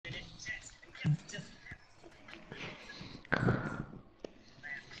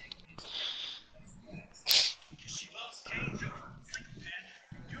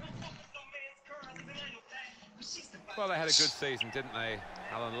a good season, didn't they,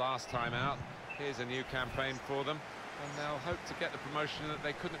 Alan, last time out? Here's a new campaign for them, and they'll hope to get the promotion that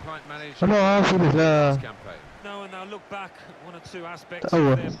they couldn't quite manage in the last campaign. No, and they'll look back at one or two aspects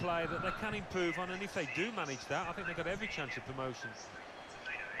of their play that they can improve on, and if they do manage that, I think they've got every chance of promotion.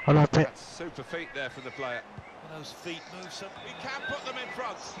 That's super feet there from the player. Well, those feet move so... He can put them in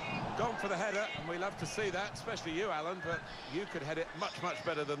front. Gone for the header, and we love to see that, especially you, Alan, but you could head it much, much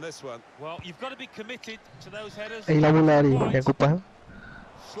better than this one. Well, you've got to be committed to those headers.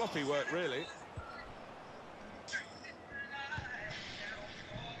 Sloppy work, really.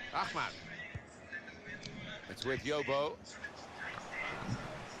 Ahmad. It's with Yobo.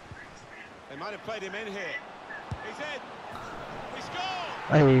 They might have played him in here. He's in. We score!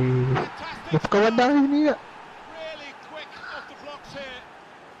 Fantastic. Really quick off the blocks here.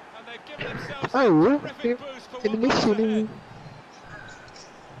 And they've given themselves a terrific boost for one ahead.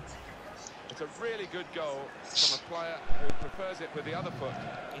 It's a really good goal from a player who prefers it with the other foot.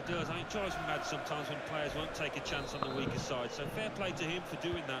 He does. I mean, it drives me mad sometimes when players won't take a chance on the weaker side. So fair play to him for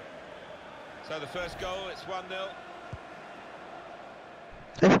doing that. So the first goal, it's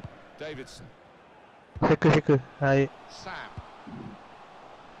 1-0. Davidson. Sam.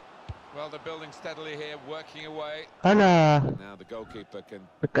 Well, they're building steadily here, working away. Now the goalkeeper can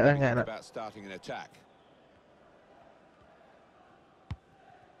think about starting an attack.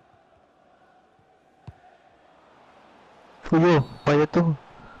 Not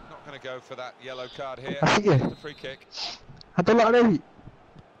going to go for that yellow card here. Here's the free kick. Now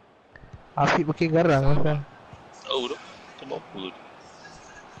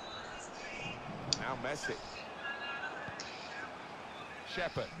Messi.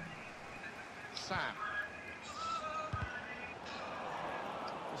 Shepherd. Sam.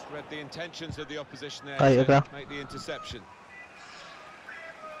 Just read the intentions of the opposition there to make the interception.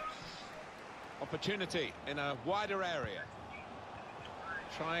 Opportunity in a wider area.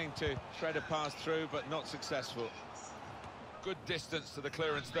 Trying to shred a pass through, but not successful. Good distance to the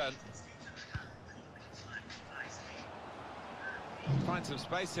clearance then. Find some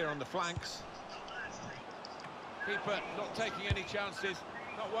space here on the flanks. Keeper not taking any chances,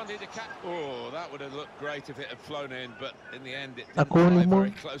 not wanting to catch. Oh, that would have looked great if it had flown in, but in the end it didn't fly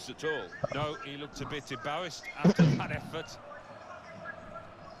very close at all. No, he looked a bit embarrassed after that effort.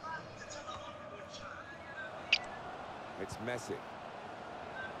 It's Messi.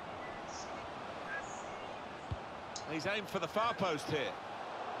 He's aimed for the far post here.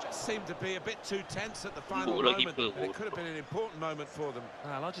 Just seemed to be a bit too tense at the final moment. And it could have been an important moment for them.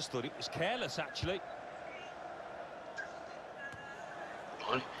 Well, I just thought it was careless, actually.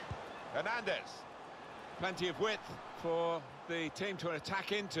 Hernandez. Plenty of width for the team to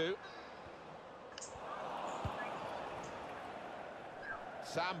attack into.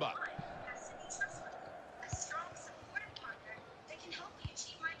 Samba.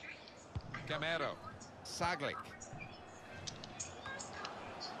 Gamero. Saglic.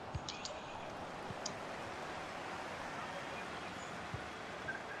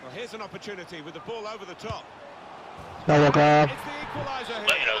 Well, here's an opportunity with the ball over the top. It's the equaliser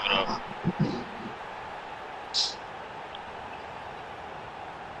here.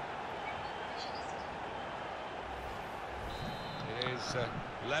 It is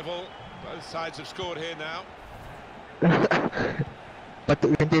level. Both sides have scored here now.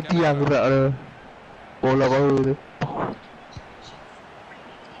 Patut kena tiang gerak dia. Bola baru tu.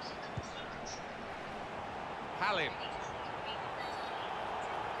 Halim.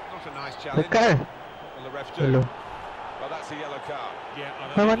 Not a nice challenge. Dekat. What will the ref do? Well, that's a yellow card. Yeah, I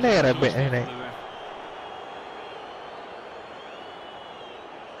Macam mana ya rabbit ni naik?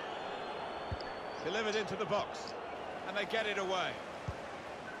 Delivered into the box, and they get it away.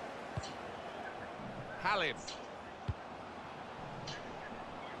 Halim.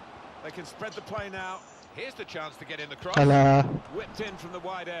 They can spread the play now. Here's the chance to get in the cross. Whipped in from the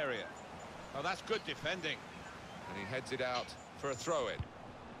wide area. Oh, that's good defending. And he heads it out for a throw-in.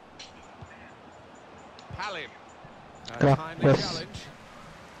 Halim. Timely challenge.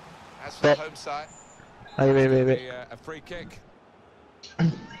 As for the home side, a free kick.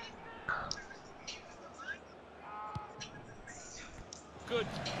 Good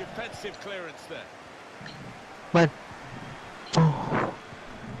defensive clearance there. Man.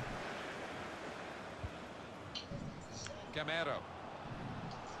 Gamero.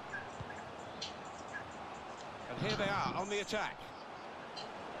 And here they are on the attack.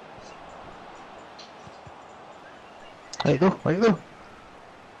 Baik tu.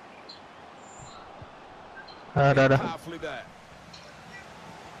 Dah. Powerfully there.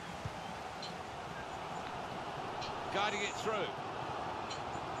 Guiding it through.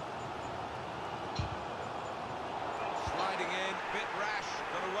 Sliding in, bit rash,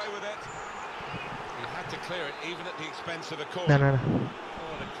 got away with it. He had to clear it, even at the expense of the corner. No.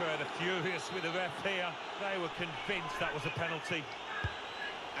 Oh, the crowd are furious with the ref here. They were convinced that was a penalty.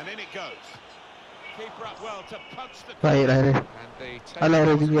 And in it goes. Keeper up well to punch the Baik lah dia. and the take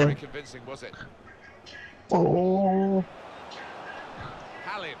wasn't very convincing, was it? Oh.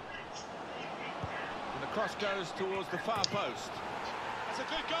 Halim. And the cross goes towards the far post. That's a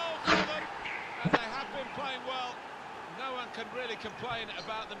good goal for them. And they have been playing well. No one can really complain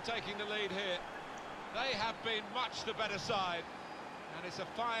about them taking the lead here. They have been much the better side. And it's a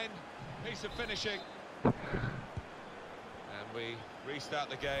fine piece of finishing. And we restart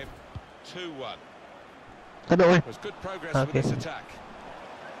the game 2-1. It was good progress with this attack.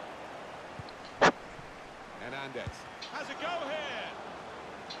 Hernandez has a go here.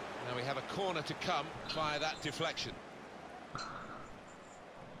 Now we have a corner to come via that deflection.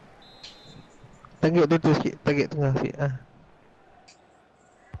 Target tu sikit, target tengah sikit.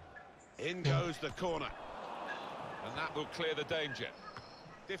 In goes the corner. And that will clear the danger.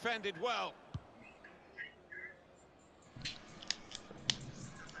 Defended well.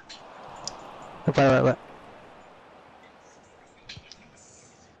 Baik.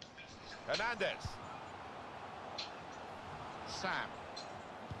 Hernandez. Sam.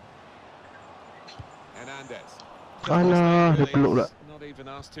 Hernandez. Alah, dia peluk pula. Not even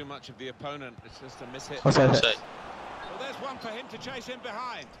asked too much of the opponent. It's just a mishit. Offside. Well, there's one for him to chase in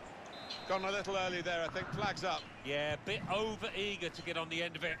behind. Gone a little early there, I think. Flags up. Yeah, a bit over-eager to get on the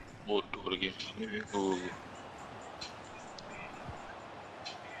end of it. Bodoh lagi.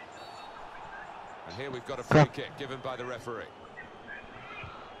 And here we've got a free kick given by the referee.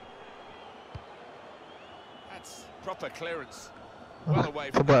 That's proper clearance. Well away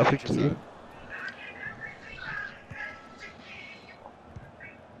from the danger zone.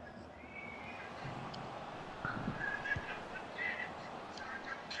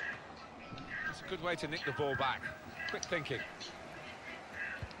 It's a good way to nick the ball back. Quick thinking.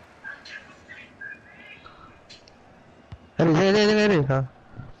 Well,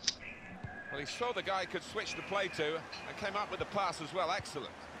 he saw the guy could switch the play to and came up with the pass as well.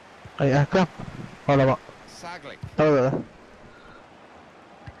 Excellent. Come. Alamak. Sagling. Tahu.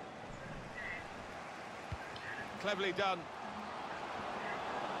 Cleverly done.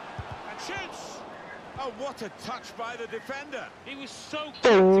 And shoots! Oh, what a touch by the defender. He was so quick to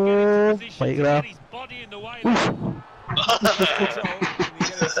get into position to Baiklah. get his body in the way. Control, and you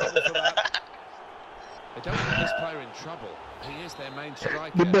get in trouble for that. They don't want this player in trouble. He is their main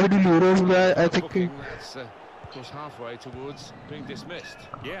striker. Benda dulu, Rosberg, I think. That's, of course, halfway towards being dismissed.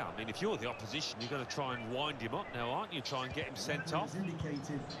 Yeah, I mean, if you're the opposition, you've got to try and wind him up now, aren't you? Try and get him sent off. 3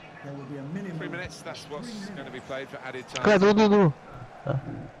 minutes, that's what's going to be played for added time. Kelas, tunggu.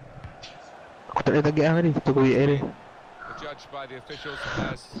 Aku tak boleh target tadi, tunggu WA ni. Judged by the officials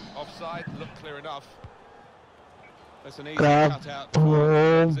as offside, looked clear enough. That's an easy Kram. cutout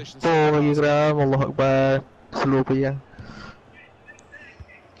for position. Lagi Kram, Allah Akbar. Slow payah.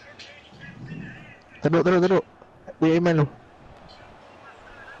 Taduk. WA Iman tu.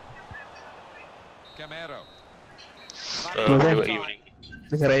 Camero. Lewat evening.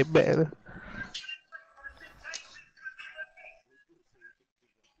 Dengan right back tu.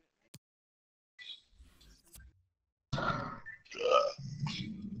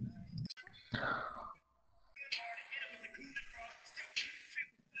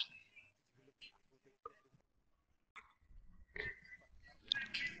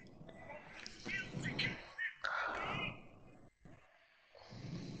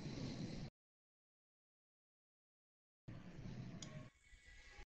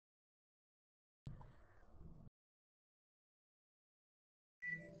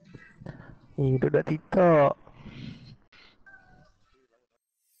 Duduk kat TikTok.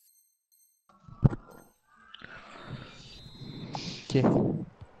 Okay.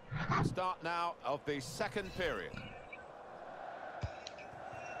 Start now of the second period.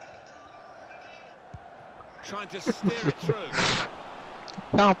 Trying to steer it through.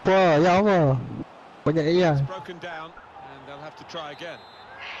 Apa? Ya Allah. Banyak ya. It's broken down and they'll have to try again.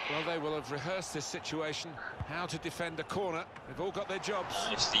 Well, they will have rehearsed this situation, how to defend a corner. They've all got their jobs.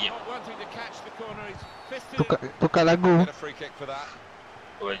 Not wanting to catch the corner, he's fisted it. Tukar lagu. Get a free kick for that.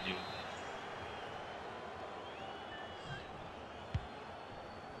 Baju.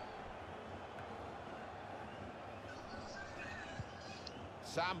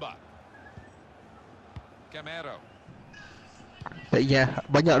 Samba. Camero. Ya,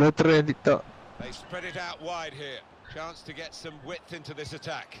 banyak dah trend TikTok. They spread it out wide here. Chance to get some width into this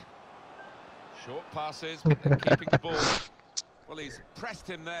attack. Short passes, but they're keeping the ball. Well, he's pressed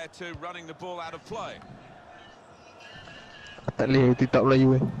him there to running the ball out of play. Tak boleh TikTok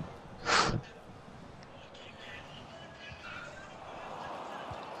Melayu eh.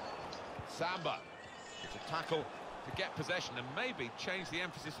 Samba. It's a tackle to get possession and maybe change the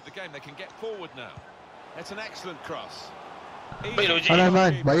emphasis of the game. They can get forward now. It's an excellent cross. Alah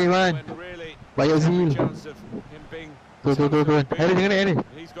man, baik man. Baik Azil. Tu. Harry tengok ni.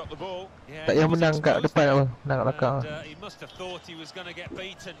 He's got the ball. Tak yang menang kat depan apa? Menang kat belakang. He must have thought he was going to get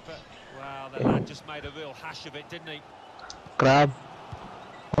beaten, but wow, the lad just made a real hash of it, didn't he? Crab.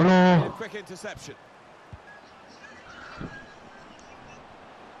 Oh no. Quick interception.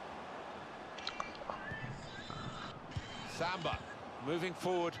 Samba moving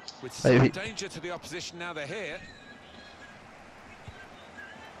forward with some danger to the opposition. Now they're here.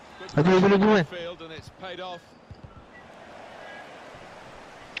 Aduh. Field and it's paid off.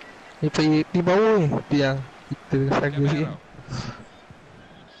 Ni pergi di bawah ni. Yang kita saga sikit.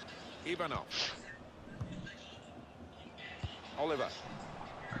 Ivanov. Oliver.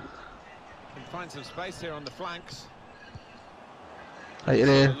 Can find some space here on the flanks. Baik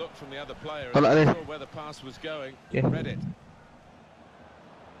dia. Look from the other player. Tolak dia. Where the pass was going. Yeah. Read it.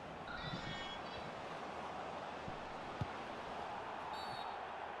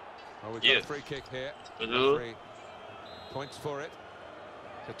 Oh, we've got a free kick here. Referee points for it.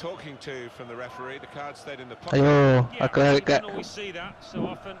 So talking to from the referee, the card stayed in the pocket. Ayo, Yeah, aku you kat. don't always see that so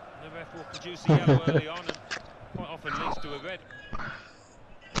often. The ref will produce a yellow early on and quite often leads to a red.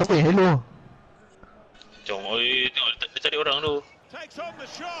 Siapa yang hello? Jom, oi, tengok dia cari orang tu. Takes on the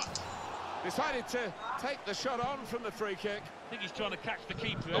shot. Decided to take the shot on from the free kick. I think he's trying to catch the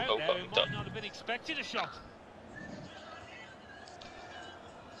keeper out there, who might not have been expecting a shot.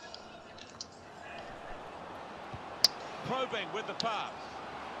 Probing with the pass.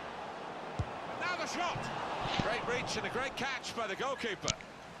 Now the shot. Great reach and a great catch by the goalkeeper.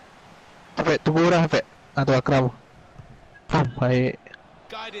 Sampai tunggu orang sampai. Tu Akram. Baik.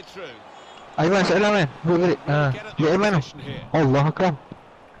 Guided through. Aiman, salam man. Balik. Ya Aiman. Allah Akram.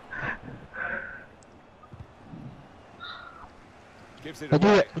 Gives it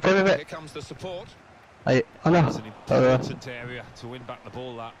away. Here comes the support. Baik. Allah. It's an important area to win back the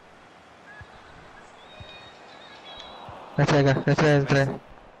ball, that. Let's try.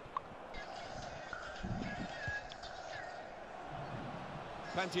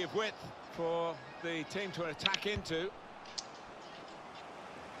 Plenty of width for the team to attack into.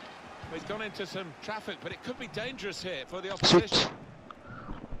 He's gone into some traffic, but it could be dangerous here for the opposition.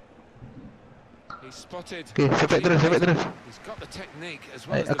 He's spotted. Okay, sampai terus. He's got the technique as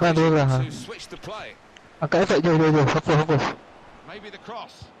well as the akan vision to switch the play. Angkat efek jauh. Fokus. Maybe the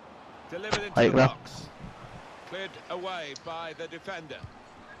cross delivered into Baik, the bro. box. Cleared away by the defender.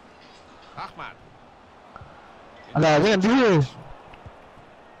 Ahmad. Alah, jangan dia.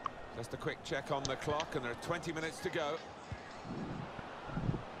 Just a quick check on the clock, and there are 20 minutes to go.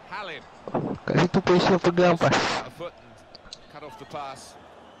 Halim. Kat situ polisi pegang pas. Out of foot and cut off the pass.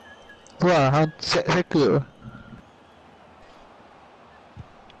 Tu lah, hang set.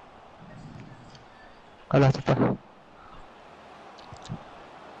 Alah, cepat.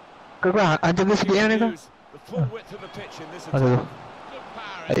 Kau jaga sikit yang ni tu. The full width of the pitch in this Aduh. attack. Good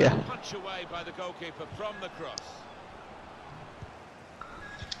power Yeah. and punch away by the goalkeeper from the cross.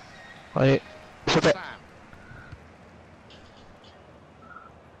 Baik. Cepat. Sam.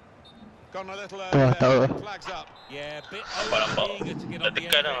 Gone a little Tuh, early tahu. there. Flags up. Yeah, a bit Nampak. eager to get Tak on the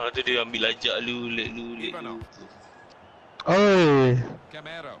tekan end of lah. it. Tu dia ambil lajak lu. Ivanov. Oi.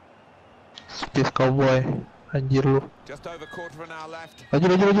 Gamero. Space cowboy. Anjir lu. Just over quarter of an hour left.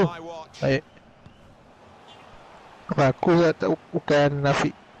 Laju. My watch. Baik. Apa aku tak bukan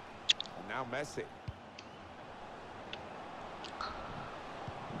Nafik. Now Messi.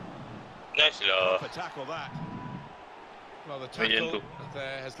 Nice lah. For tackle that. Well, the Brilliant tackle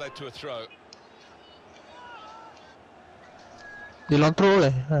there has led to a throw. Dia lontro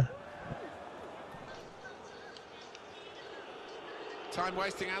boleh. Time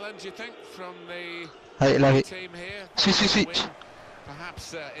wasting, Alan, do you think, from the Baik. team here? Switch. Win,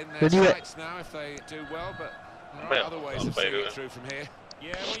 perhaps in their Ready, mate. sights now if they do well, but there Baik. are other ways of seeing it through from here.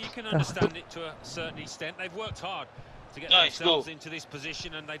 Yeah, well, you can understand it to a certain extent. They've worked hard to get Nice themselves goal. into this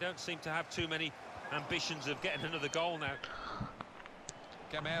position, and they don't seem to have too many ambitions of getting another goal now.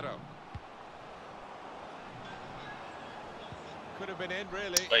 Gamero. Could have been in,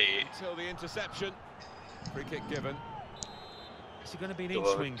 really, Baik. until the interception. Free kick given. Is he going to be an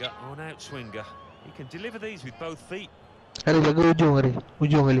in-swinger or an out-swinger? He can deliver these with both feet. Hari jaga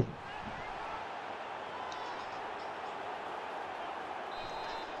ujung kali.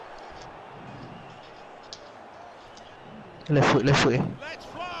 Left foot. Let's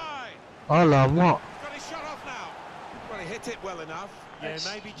fly! Alamak. Got his shot off now. Well, he hit hit it well enough. Yeah,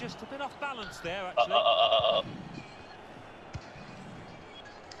 maybe just a bit off balance there, actually.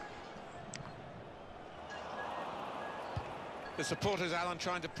 The supporters, Alan,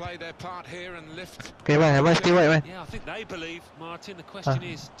 trying to play their part here and lift. Okay, man. Yeah, I think they believe, Martin. The question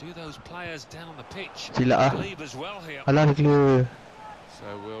is, do those players down the pitch Sila believe as well here? Alah, dia clear. So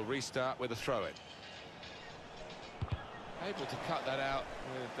we'll restart with a throw-in. Able to cut that out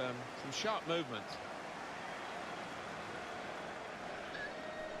with some sharp movement.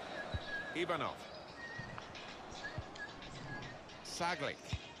 Ivanov. Saglik.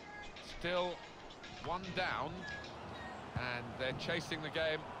 Still one down. And they're chasing the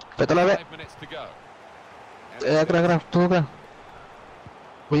game. 5 minutes to go. Gerak. Tunggu gerak.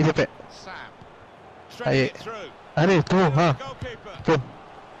 Bagi sampai. Sam. Straight it through. Ada tu, ha. Tu.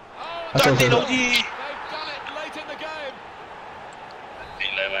 Cantik Logi. They've done it late in the game.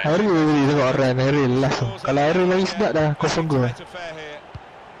 Harry tengok run Harry last. Kalau Harry lagi sedap dah 0-2.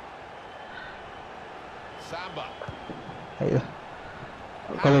 Samba. Ayolah.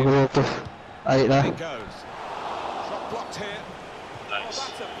 Kalau gol tu. Ayolah. Blocked here. Nice.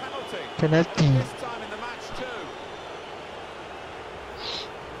 Oh, that's a penalty. Penalty. This time in the match too.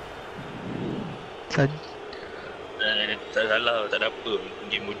 Tak salah, tak ada apa.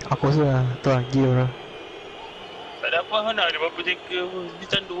 Game mudah. Aku rasa tu lah game lah. Tak ada apa, nak ada berapa jaga pun. Dia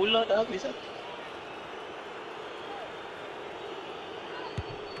candu bola dah habis lah.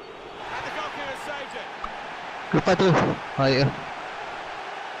 And the goalkeeper saved it. Lepas tu. Ayo.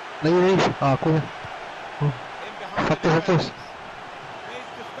 Lagi. Aku lah. Satu. Needs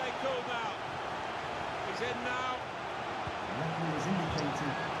to stay cool now. He's in now.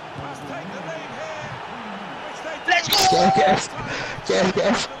 Must take the lead here. Which they do. Let's go! KS. The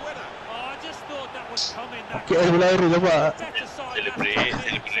winner. Oh, I just thought that was coming. That KS berlari nampak. better side.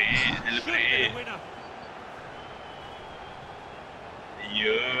 Celebrate. Winner.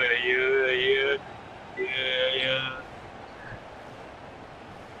 Ya.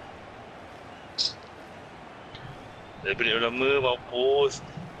 Celebrate lama, mampus.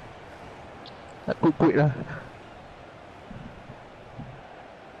 Tak quick lah.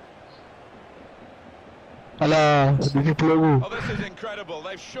 Alah, dia pula Oh, this is incredible.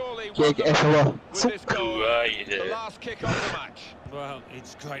 They've surely won KS Allah. with this goal. Right. The last kick of the match. Well,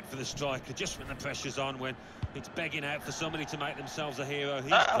 it's great for the striker, just when the pressure's on, when it's begging out for somebody to make themselves a hero. He's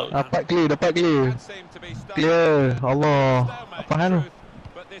done that. Dapat clear. Can't seem to be stuck. Clear. Allah. Stalemate, Apa hal? truth,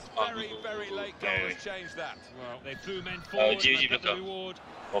 but this very, very late goal has changed that. Well, they threw men forward, and they got the reward.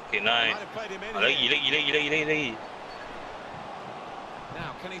 Okay, Might nice. have played him in Lagi. here.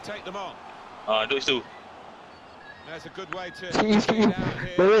 Now, can he take them on? Duduk situ. There's a good way to Sikit. get out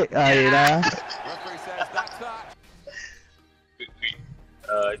here. Baik. Ayolah. Referee says that's that. Quick.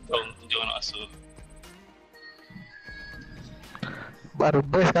 Jom nak asuh. Baru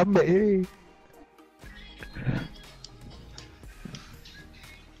best comeback ni.